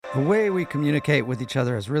The way we communicate with each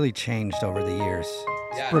other has really changed over the years.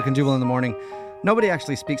 Yeah, It's Brooke and Jubal in the morning. Nobody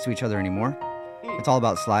actually speaks to each other anymore. It's all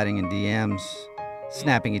about sliding in DMs,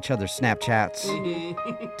 snapping each other's Snapchats,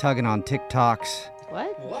 tugging on TikToks,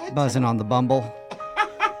 What? buzzing on the Bumble.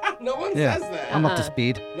 No one Yeah, says that. I'm up to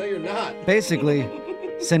speed. No, you're not. Basically,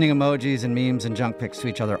 sending emojis and memes and junk pics to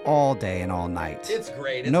each other all day and all night. It's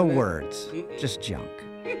great, isn't No it? words, just junk.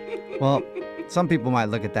 Well, some people might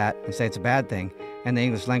look at that and say it's a bad thing and the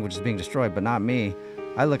English language is being destroyed, but not me.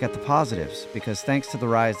 I look at the positives because thanks to the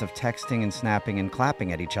rise of texting and snapping and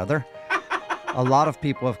clapping at each other, a lot of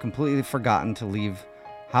people have completely forgotten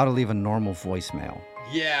how to leave a normal voicemail.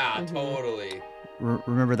 Yeah, totally.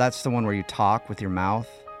 Remember, that's the one where you talk with your mouth?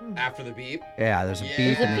 After the beep? Yeah, there's a Yeah.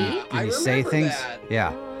 beep There's a and then beep? you, I you say remember things. that.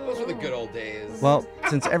 Yeah. Those were the good old days. Well,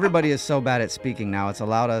 since everybody is so bad at speaking now, it's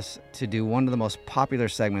allowed us to do one of the most popular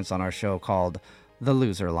segments on our show called The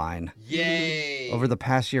Loser Line. Yay. Over the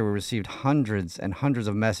past year, we received hundreds and hundreds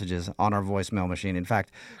of messages on our voicemail machine. In fact,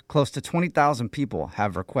 close to 20,000 people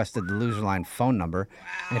have requested the Loser Line phone number.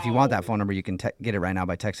 And if you want that phone number, you can get it right now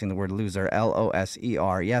by texting the word loser,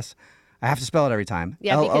 L-O-S-E-R. Yes, I have to spell it every time.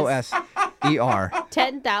 Yeah, because- L-O-S-E-R.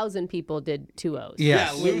 10,000 people did 2 O's.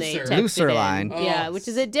 Yes. Yeah, when they Loser. texted Loser in. line. Yeah, Oh. which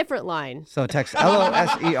is a different line. So text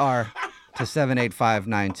L-O-S-E-R to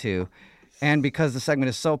 78592. And because the segment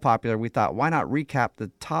is so popular, we thought, why not recap the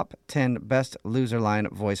top 10 best Loser Line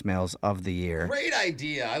voicemails of the year? Great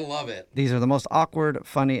idea. I love it. These are the most awkward,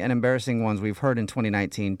 funny, and embarrassing ones we've heard in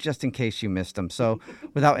 2019, just in case you missed them. So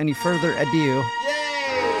without any further ado,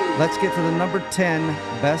 Yay. let's get to the number 10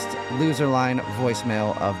 best Loser Line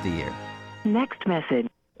voicemail of the year. Next message.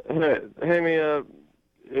 Hey, Mia,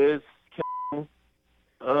 it's Ken.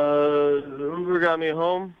 Uber got me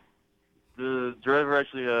home. The driver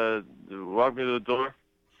actually walked me to the door.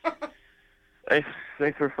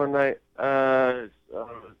 Thanks for a fun night.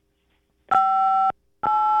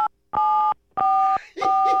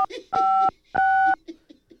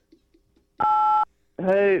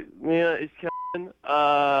 Hey, Mia, it's Ken.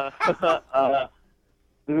 The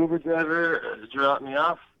Uber driver dropped me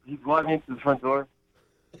off. He walked me to the front door.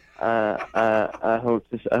 I hope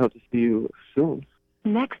to see you soon.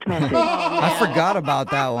 Next message. I forgot about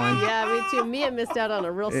that one. Yeah, me too. Mia missed out on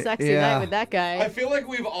a real sexy yeah. night with that I guy. feel like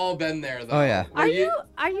we've all been there, though. Oh, yeah. Where Are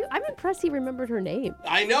you? I'm impressed he remembered her name.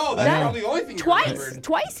 I know. That's That- probably the only thing you remembered.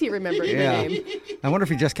 Twice he remembered her Yeah. name. I wonder if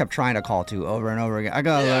he just kept trying to call too over and over again. I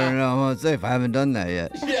gotta let her know I'm unsafe. I haven't done that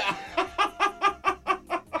yet. Yeah.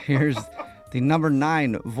 Here's the number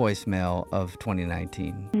 9 voicemail of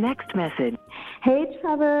 2019. Next message. Hey,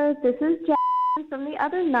 Trevor, this is Jen from the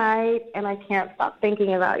other night, and I can't stop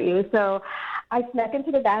thinking about you. So I snuck into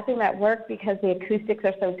the bathroom at work because the acoustics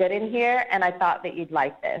are so good in here, and I thought that you'd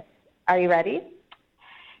like this. Are you ready?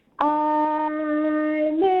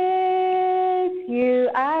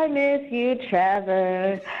 I miss you,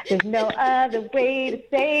 Trevor. There's no other way to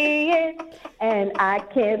say it, and I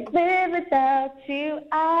can't live without you.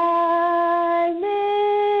 I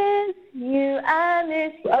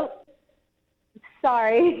miss you. Oh,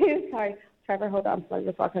 sorry. Sorry. Trevor, hold on. Let me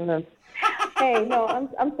just walk in the room. Hey, no,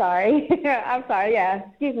 I'm sorry. I'm sorry. Yeah,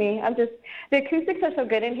 excuse me. The acoustics are so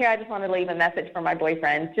good in here. I just wanted to leave a message for my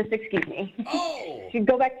boyfriend. Just excuse me. Oh. You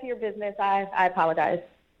go back to your business. I apologize.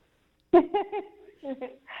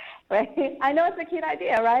 Right? I know it's a cute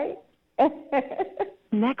idea, right?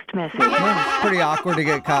 Next message. Yeah, it's pretty awkward to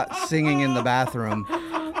get caught singing in the bathroom.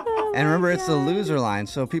 And remember, it's the loser line,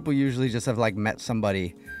 so people usually just have like met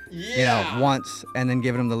somebody, Yeah. once and then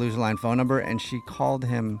given him the loser line phone number, and she called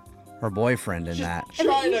him her boyfriend in that.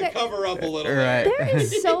 Trying you to got- cover up a little Right. bit. There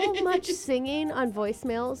is so much singing on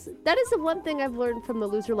voicemails. That is the one thing I've learned from the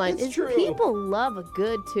Loser Line. It's is true. people love a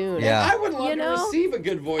good tune. Yeah. I would love You to know? receive a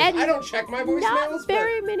good voice. And I don't check my voicemails, Not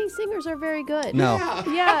very many singers are very good. No. but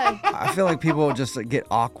Yeah. I feel like people just get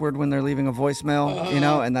awkward when they're leaving a voicemail,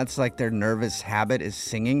 and that's like their nervous habit is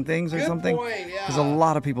singing things or Good something. point, yeah. Because a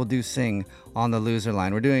lot of people do sing on the loser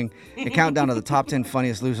line. We're doing a countdown of the top 10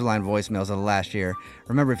 funniest loser line voicemails of the last year.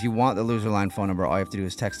 Remember, if you want the loser line phone number, all you have to do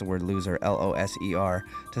is text the word loser, L-O-S-E-R,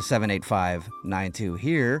 to 78592.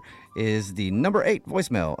 Here is the number 8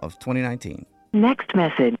 voicemail of 2019. Next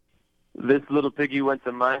message. This little piggy went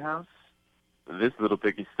to my house. This little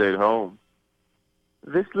piggy stayed home.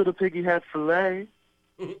 This little piggy had filet.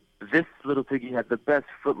 This little piggy had the best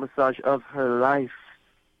foot massage of her life.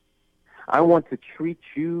 I want to treat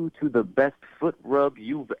you to the best foot rub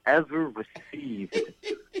you've ever received.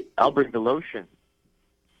 I'll bring the lotion.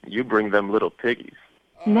 You bring them little piggies.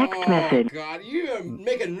 Next message. Oh, God. You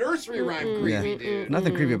make a nursery rhyme creepy, dude.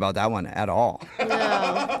 Nothing creepy about that one at all. No.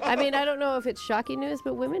 I mean, I don't know if it's shocking news,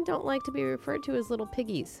 but women don't like to be referred to as little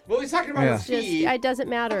piggies. Well, he's talking about Yeah. his feet. It doesn't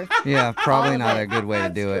matter. Yeah, probably All not of a good way to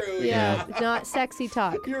That's do it. true, Yeah, not sexy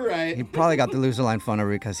talk. You're right. He probably got the loser line phone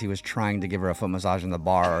number because he was trying to give her a foot massage in the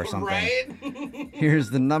bar or something. Right? Here's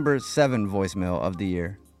the number 7 voicemail of the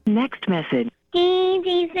year. Next message. Hey,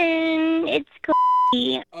 Jason, it's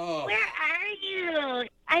Cody. Oh. Where are you?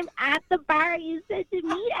 I'm at the bar you said to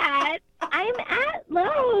meet at. I'm at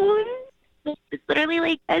Lowe's. It's literally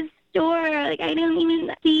like a store. Like, I don't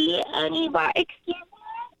even see any bar. Excuse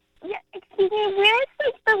me? Yeah, excuse me, where's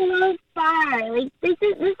like the Lowe's bar? Like, this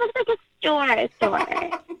looks like a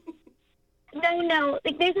store. No,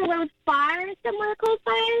 like there's a Lowe's bar somewhere close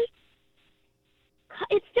by.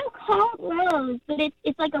 It's still called Lowe's, but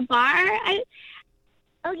it's like a bar.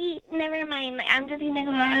 Okay, never mind. I'm just gonna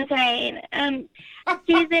go on side.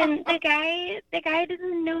 Jason, the guy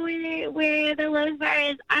doesn't know where the Lowe's bar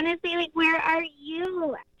is. Honestly, like, where are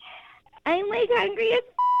you? I'm like hungry as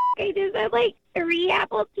I just had like 3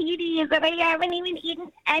 Appletinis and I haven't even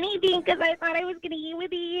eaten anything because I thought I was gonna eat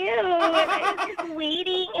with you. And I was just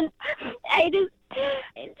waiting, and I just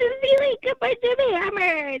feel like a bunch of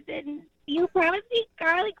hammers. And you promised me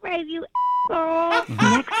garlic fries, you asshole.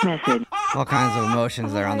 Next message. All kinds of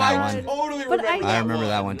emotions there on my that God. one. Totally But remember I that remember one.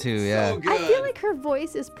 that one too, yeah. So good. I feel like her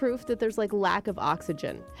voice is proof that there's like lack of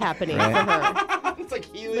oxygen happening Right. for her. It's like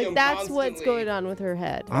helium Like that's what's constantly. going on with her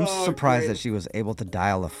head. I'm Oh, surprised great. that she was able to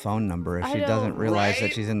dial a phone number if I she know, doesn't realize that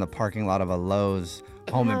right? she's in the parking lot of a Lowe's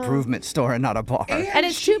home improvement store and not a bar. And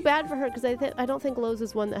it's too bad for her because I don't think Lowe's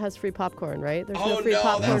is one that has free popcorn, right? There's Oh, no free no,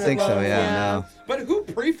 popcorn. I don't that's at think so, Lowe's. yeah, no. But who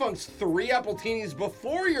pre-funks 3 Appletinis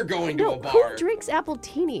before you're going to No, a bar? who drinks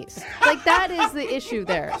Appletinis? Like that is the issue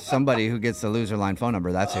there. Somebody who gets the loser line phone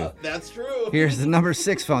number, that's who. That's true. Here's the number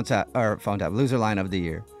 6 phone tap loser line of the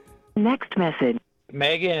year. Next message.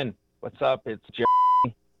 Megan, what's up? It's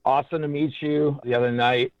Jeremy. Awesome to meet you the other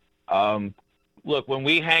night. Look, when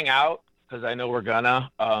we hang out, because I know we're gonna,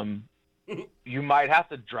 you might have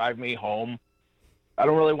to drive me home. I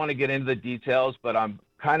don't really want to get into the details, but I'm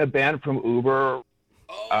kind of banned from Uber.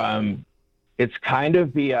 It's kind of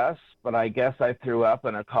BS, but I guess I threw up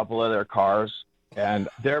in a couple of their cars, and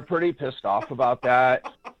they're pretty pissed off about that.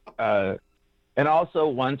 And also,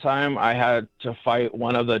 one time I had to fight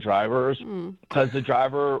one of the drivers because the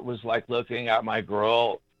driver was like looking at my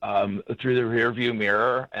girl through the rear view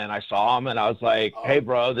mirror, and I saw him, and I was like, "Hey,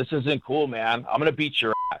 bro, this isn't cool, man. I'm gonna beat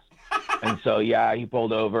your ass." And so, yeah, he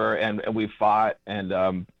pulled over, and we fought, and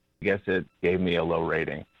I guess it gave me a low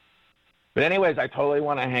rating. But anyways, I totally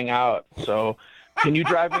want to hang out. So, can you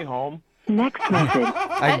drive me home? Next message.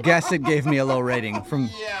 I guess it gave me a low rating from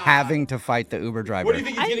having to fight the Uber driver. What do you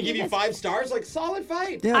think he's I going to think give you that's- 5 stars? Like, solid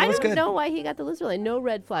fight. Yeah, I that was don't good. know why he got the loser line. No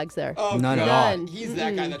red flags there. Oh, None at God. all. None. He's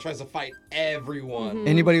that guy that tries to fight everyone.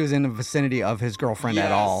 Anybody who's in the vicinity of his girlfriend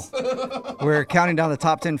at all. We're counting down the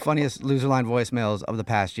top 10 funniest loser line voicemails of the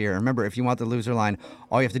past year. Remember, if you want the loser line,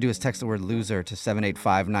 all you have to do is text the word loser to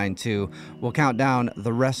 78592. We'll count down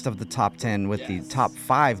the rest of the top 10 with the top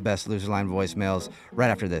 5 best loser line voicemails right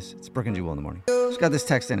after this. It's Brooke and Jewel in the morning. Just got this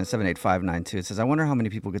text in at 78592. It says, I wonder how many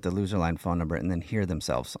people get the loser line phone number and then hear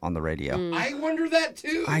themselves on the radio. I wonder that,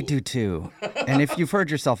 too. I do too. And if you've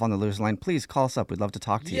heard yourself on the loser line, please call us up. We'd love to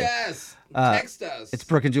talk to you. Yes. Text us. It's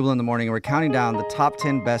Brooke and Jubal in the morning, and we're counting down the top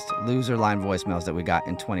 10 best loser line voicemails that we got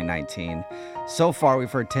in 2019. So far,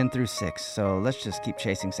 we've heard 10 through 6, so let's just keep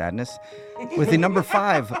chasing sadness with the number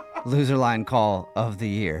 5 loser line call of the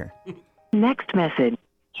year. Next message.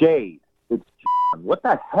 Jade, it's John. What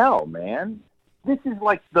the hell, man? This is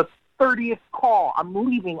like the 30th call I'm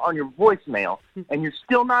leaving on your voicemail, and you're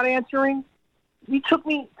still not answering? You took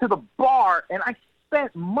me to the bar, and I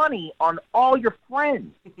spent money on all your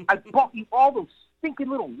friends. I bought you all those stinking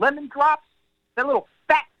little lemon drops. That little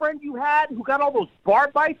fat friend you had who got all those bar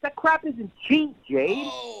bites. That crap isn't cheap, Jade.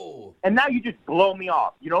 Oh. And now you just blow me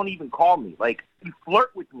off. You don't even call me. Like, you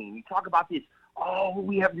flirt with me, and you talk about this, oh,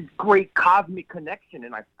 we have this great cosmic connection.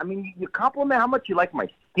 And I mean, you compliment how much you like my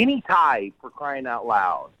skinny tie, for crying out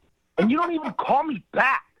loud. And you don't even call me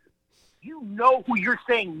back. You know who you're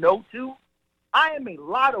saying no to? I am a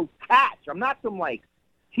lotto catch. I'm not some, like,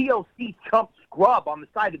 TLC chump scrub on the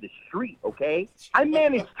side of the street, okay? I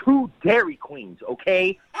manage 2 Dairy Queens,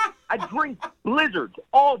 okay? I drink blizzards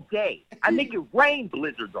all day. I make it rain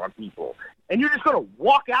blizzards on people. And you're just going to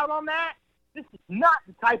walk out on that? This is not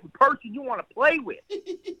the type of person you want to play with.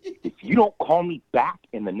 If you don't call me back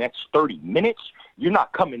in the next 30 minutes, you're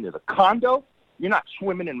not coming to the condo, you're not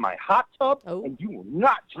swimming in my hot tub, Oh. and you are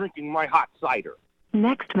not drinking my hot cider.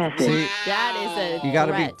 Next message. See, That is a you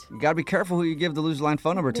gotta threat. be careful who you give the loser line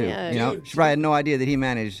phone number to. Yeah. You know, Dude. she probably had no idea that he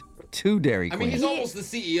managed 2 Dairy I Queens. mean, he's almost the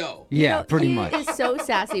CEO. yeah, You know, pretty he much. is so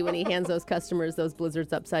sassy when he hands those customers those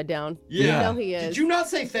blizzards upside down. Yeah. You know he is. Did you not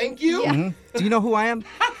say thank you? Yeah. Mhm. Do you know who I am?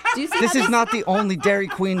 Do you see This how is not the only Dairy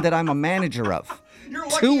Queen that I'm a manager of. You're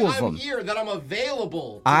lucky 2 of I'm them. here, that I'm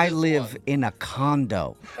available. to I this live one. in a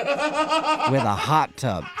condo with a hot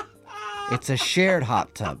tub. It's a shared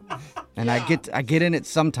hot tub. And I get in it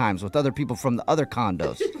sometimes with other people from the other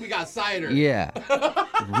condos. We got cider. Yeah.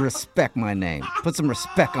 Respect my name. Put some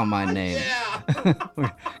respect on my name. Yeah.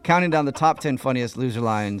 We're counting down the top 10 funniest loser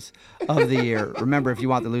lines of the year. Remember, if you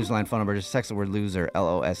want the loser line phone number, just text the word loser,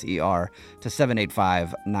 L-O-S-E-R, to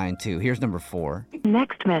 78592. Here's number 4.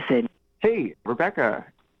 Next message. Hey, Rebecca.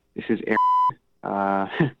 This is Aaron.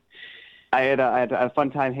 I had a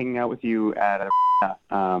fun time hanging out with you at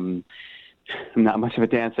I'm not much of a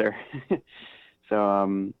dancer. So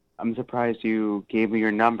I'm surprised you gave me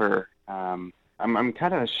your number. I'm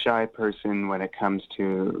kind of a shy person when it comes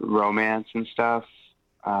to romance and stuff.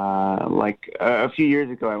 Like a few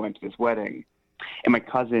years ago, I went to this wedding, and my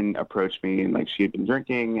cousin approached me, and like she had been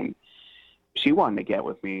drinking, and she wanted to get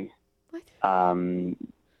with me. What?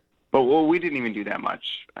 But we didn't even do that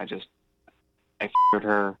much. I f***ed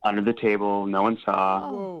her under the table. No one saw.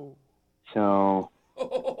 Oh. So,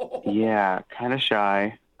 yeah, kind of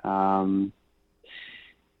shy.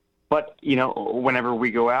 But, you know, whenever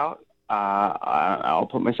we go out, I'll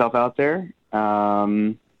put myself out there.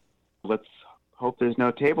 Let's hope there's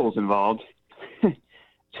no tables involved.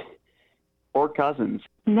 Or cousins.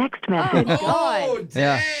 Next message. Oh, God.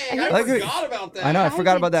 dang. Yeah. I Like- forgot about that. I know, I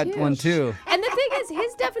forgot did about that too. one too. And the thing is,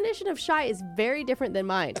 his definition of shy is very different than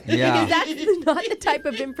mine. Yeah. Because that's not the type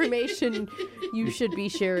of information you should be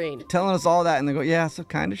sharing. Telling us all that, and they go, yeah, so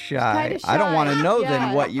kind of shy. Kinda I don't want to shy, know yeah.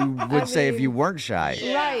 then what you would say if mean- you weren't shy.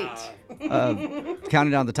 Right.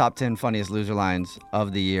 Counting down the top 10 funniest loser lines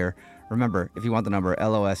of the year. Remember, if you want the number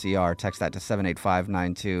LOSER, text that to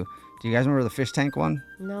 78592. Do you guys remember the fish tank one?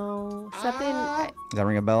 No. Something. Does that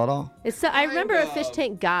ring a bell at all? I remember a fish of.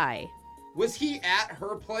 tank guy. Was he at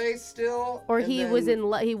her place still? Or And he then- was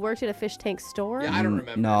he worked at a fish tank store. Yeah, I don't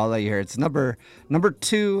remember. No, I'll let you hear it. It's number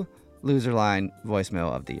 2 loser line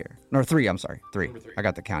voicemail of the year. No, 3, I'm sorry. 3. Number 3. I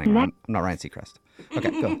got the counting wrong. I'm not Ryan Seacrest. Okay,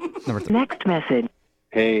 go. Number 3. Next message.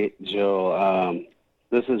 Hey, Jill.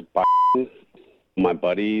 This is Biden. My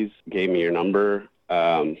buddies gave me your number.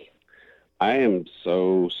 I am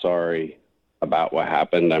so sorry about what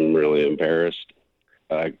happened. I'm really embarrassed.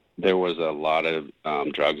 There was a lot of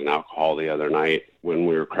drugs and alcohol the other night when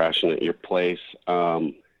we were crashing at your place.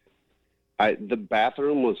 The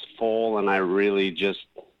bathroom was full, and I really just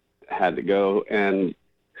had to go. And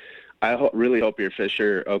I really hope your fish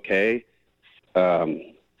are okay.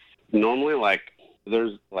 Normally, like,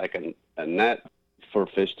 there's like a net for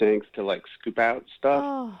fish tanks to like scoop out stuff.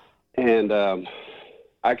 Oh. And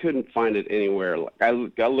I couldn't find it anywhere. Like I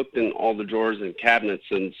looked in all the drawers and cabinets,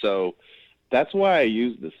 and so that's why I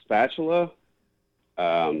used the spatula.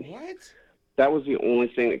 What? That was the only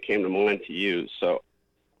thing that came to mind to use. So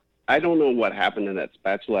I don't know what happened to that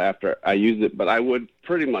spatula after I used it, but I would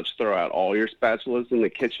pretty much throw out all your spatulas in the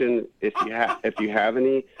kitchen if you have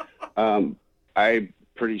any. I'm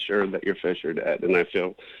pretty sure that your fish are dead, and I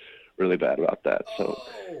feel really bad about that. So.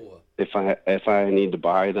 Oh. If I need to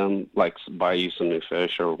buy them, like buy you some new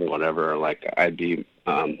fish or whatever, like I'd be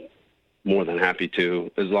more than happy to,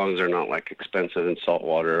 as long as they're not like expensive in salt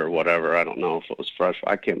water or whatever. I don't know if it was fresh.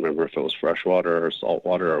 I can't remember if it was fresh water or salt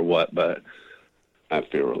water or what, but I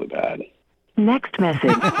feel really bad. Next message.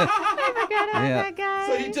 I forgot about Yeah. that guy.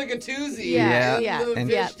 So he took a toozy Yeah, into yeah, the and-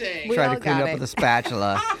 fish yeah. tank. We Tried all to clean got it up it. with a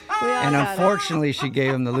spatula. We all And got it. unfortunately, she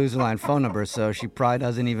gave him the loser line phone number, so she probably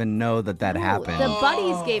doesn't even know that No, happened. The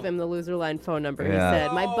buddies gave him the loser line phone number. Yeah. He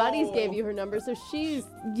said, "My buddies gave you her number, so she's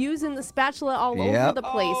using the spatula all over Yep. the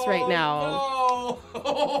place right now."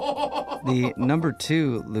 Oh, no. The number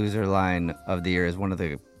 2 loser line of the year is one of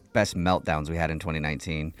the best meltdowns we had in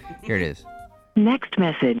 2019. Here it is. Next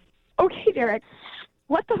message. Okay, Derek,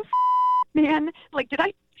 what the man? Like, did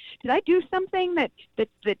I do something that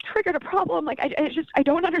triggered a problem? Like, I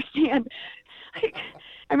don't understand. Like,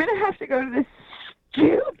 I'm gonna have to go to this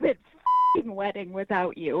stupid wedding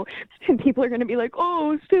without you, and people are gonna be like,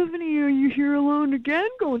 "Oh, Stephanie, are you here alone again,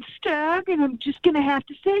 going stag?" And I'm just gonna have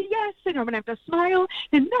to say yes, and I'm gonna have to smile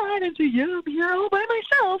and nod and say, "Yeah, I'm here all by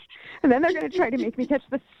myself." And then they're gonna try to make me catch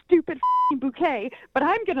the stupid bouquet, but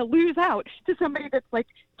I'm gonna lose out to somebody that's like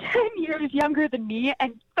 10 years younger than me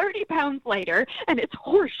and 30 pounds lighter, and it's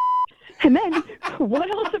horse. And then what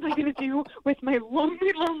else am I going to do with my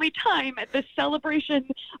lonely, lonely time at this celebration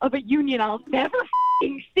of a union I'll never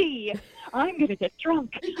f***ing see? I'm going to get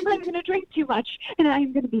drunk. I'm going to drink too much. And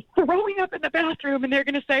I'm going to be throwing up in the bathroom. And they're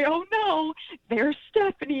going to say, oh, no, there's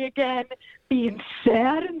Stephanie again, being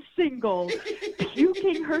sad and single,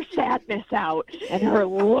 puking her sadness out and her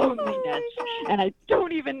loneliness. And I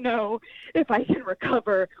don't even know if I can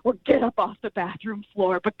recover or get up off the bathroom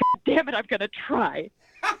floor. But God damn it, I'm going to try.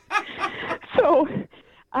 So,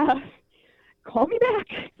 call me back.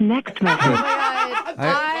 Next Oh my message. God.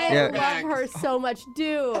 I Yeah. love her so much.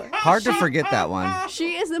 Dude. Hard to forget that one.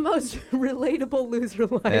 She is the most relatable loser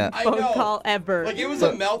line Yeah. I phone know. call ever. Like, it was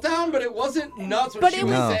a meltdown, but it wasn't nuts what But she it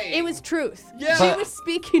was was saying. it was truth. Yeah. She But- was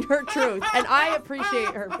speaking her truth, and I appreciate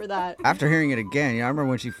her for that. After hearing it again, I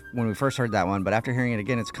remember when we first heard that one, but after hearing it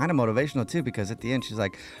again, it's kind of motivational too, because at the end she's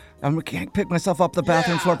like, I can't pick myself up the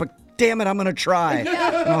bathroom floor, but damn it, I'm gonna try. And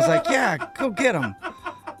I was like, yeah, go get him.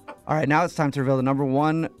 All right, now it's time to reveal the number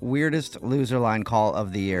one weirdest loser line call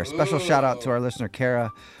of the year. Special shout out to our listener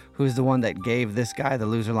Kara, who's the one that gave this guy the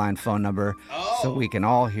loser line phone number, so we can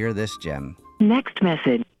all hear this gem. Next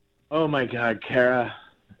message. Oh my God, Kara,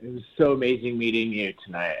 it was so amazing meeting you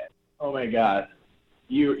tonight. Oh my God,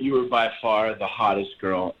 you were by far the hottest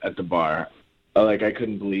girl at the bar. Like, I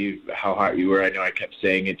couldn't believe how hot you were. I know I kept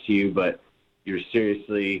saying it to you, but you're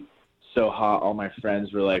seriously so hot. All my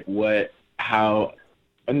friends were like, what, how?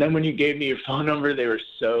 And then when you gave me your phone number, they were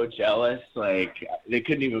so jealous. Like, they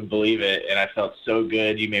couldn't even believe it. And I felt so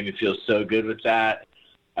good. You made me feel so good with that.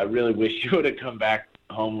 I really wish you would have come back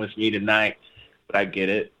home with me tonight, but I get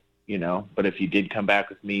it, you know. But if you did come back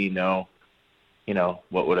with me, you know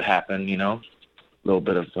what would have happened, you know? A little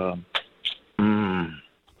bit of,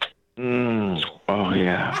 oh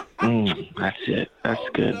yeah, that's it. That's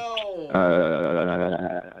good.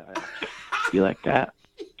 You like that?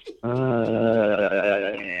 I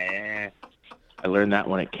learned that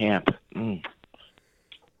one at camp.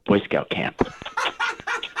 Boy Scout camp.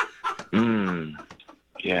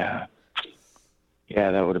 Yeah.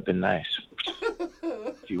 Yeah, that would have been nice.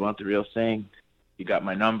 If you want the real thing, you got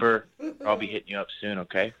my number. I'll be hitting you up soon,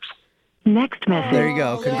 okay? Next message. There you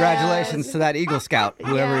go. Congratulations to that Eagle Scout,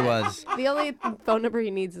 whoever he was. The only phone number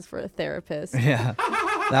he needs is for a therapist. Yeah.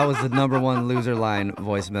 That was the number one loser line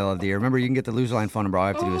voicemail of the year. Remember, you can get the loser line phone number. All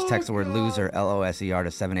you have to do is text the word loser, L-O-S-E-R,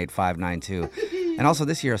 to 78592. And also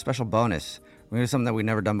this year, a special bonus. We're going to do something that we've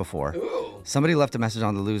never done before. Somebody left a message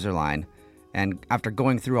on the loser line, and after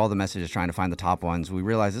going through all the messages trying to find the top ones, we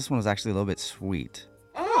realized this one was actually a little bit sweet.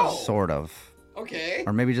 Oh. Sort of. Okay.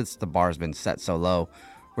 Or maybe just the bar's been set so low,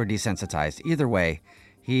 we're desensitized. Either way,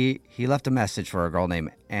 he left a message for a girl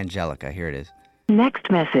named Angelica. Here it is. Next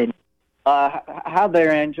message. Hi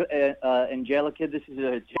there, Angelica. This is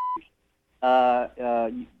Jake. Or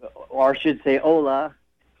I should say, hola,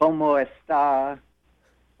 como está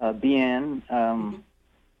bien?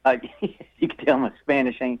 You can tell my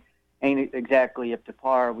Spanish ain't exactly up to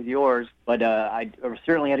par with yours, but I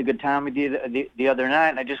certainly had a good time with you the other night,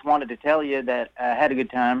 and I just wanted to tell you that I had a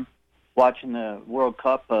good time watching the World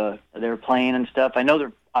Cup. They were playing and stuff. I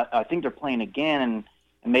know I think they're playing again, and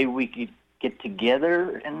maybe we could get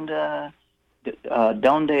together and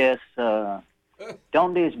donde es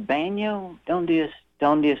baño, donde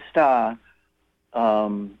está,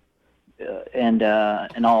 and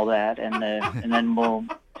all that, and then we'll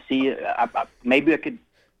see. Maybe I could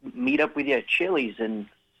meet up with you at Chili's and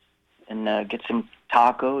get some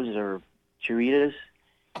tacos or churritos.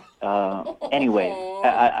 Anyway,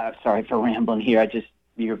 I'm sorry for rambling here.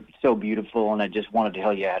 You're so beautiful, and I just wanted to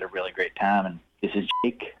tell you I had a really great time. And this is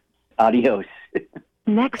Jake. Adios.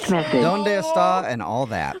 Next message. Donde está and all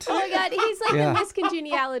that. Oh my God, he's like Yeah. the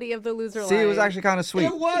miscongeniality of the loser line. See, it was actually kind of sweet.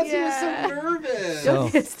 It was. Yeah. He was so nervous. So-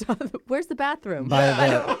 Don't stop. Where's the bathroom? By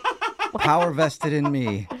the power vested in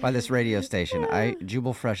me by this radio station, I,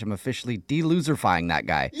 Jubal Fresh, am officially de-loserifying that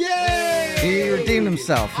guy. Yay! He redeemed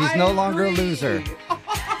himself. He's no longer a loser.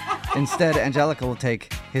 Instead, Angelica will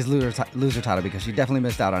take his loser title because she definitely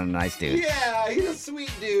missed out on a nice dude. Yeah, he's a sweet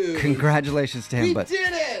dude. Congratulations to him, We but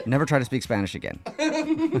did it! never try to speak Spanish again.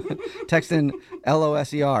 Text in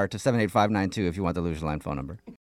LOSER to 78592 if you want the loser line phone number.